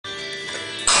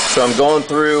So I'm going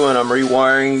through and I'm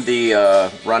rewiring the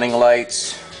running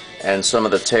lights and some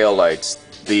of the tail lights.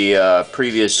 The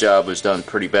previous job was done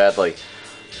pretty badly.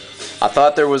 I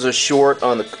thought there was a short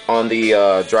on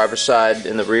the driver's side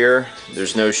in the rear.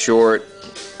 There's no short.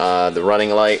 The running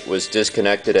light was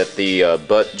disconnected at the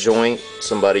butt joint.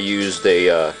 Someone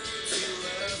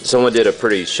did a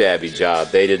pretty shabby job.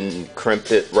 They didn't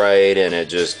crimp it right, and it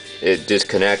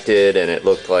disconnected, and it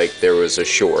looked like there was a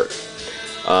short.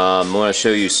 I want to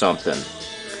show you something.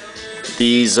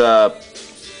 These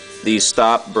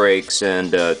stop brakes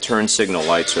and turn signal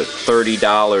lights are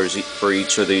 $30 for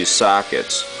each of these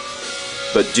sockets.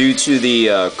 But due to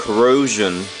the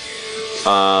corrosion,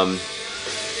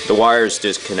 the wire is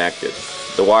disconnected.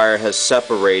 The wire has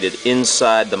separated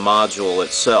inside the module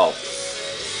itself.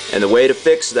 And the way to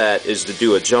fix that is to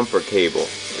do a jumper cable.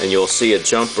 And you'll see a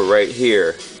jumper right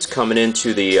here. It's coming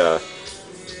into the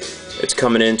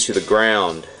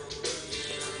ground.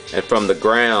 And from the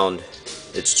ground,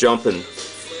 it's jumping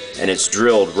and it's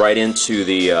drilled right into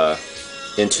the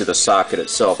socket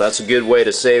itself. That's a good way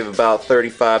to save about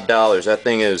 $35. That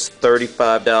thing is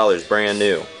 $35 brand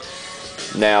new.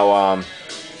 Now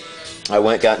I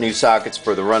went and got new sockets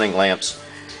for the running lamps,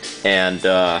 and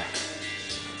I'll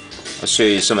show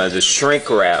you some of the shrink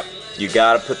wrap. You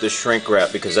got to put the shrink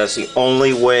wrap because that's the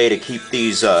only way to keep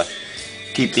these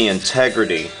keep the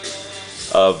integrity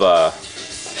of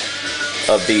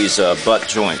these butt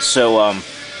joints. So I'm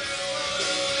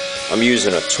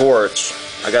using a torch.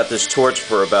 I got this torch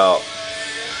for about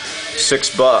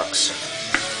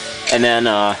 $6, and then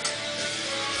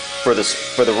for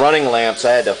the running lamps,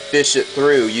 I had to fish it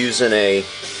through using a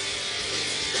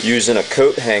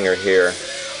coat hanger here,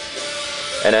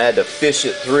 and I had to fish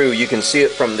it through. You can see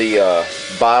it from the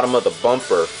bottom of the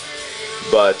bumper,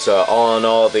 but all in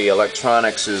all, the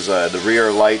electronics is the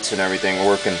rear lights and everything are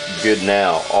working good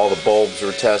now. All the bulbs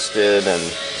were tested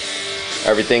and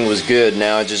everything was good.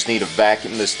 Now I just need to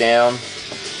vacuum this down,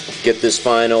 get this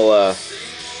final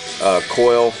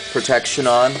coil protection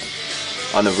on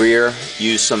the rear,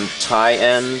 use some tie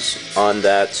ends on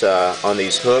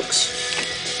these hooks,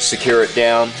 secure it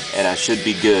down, and I should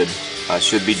be good. I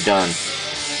should be done.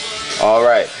 All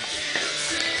right.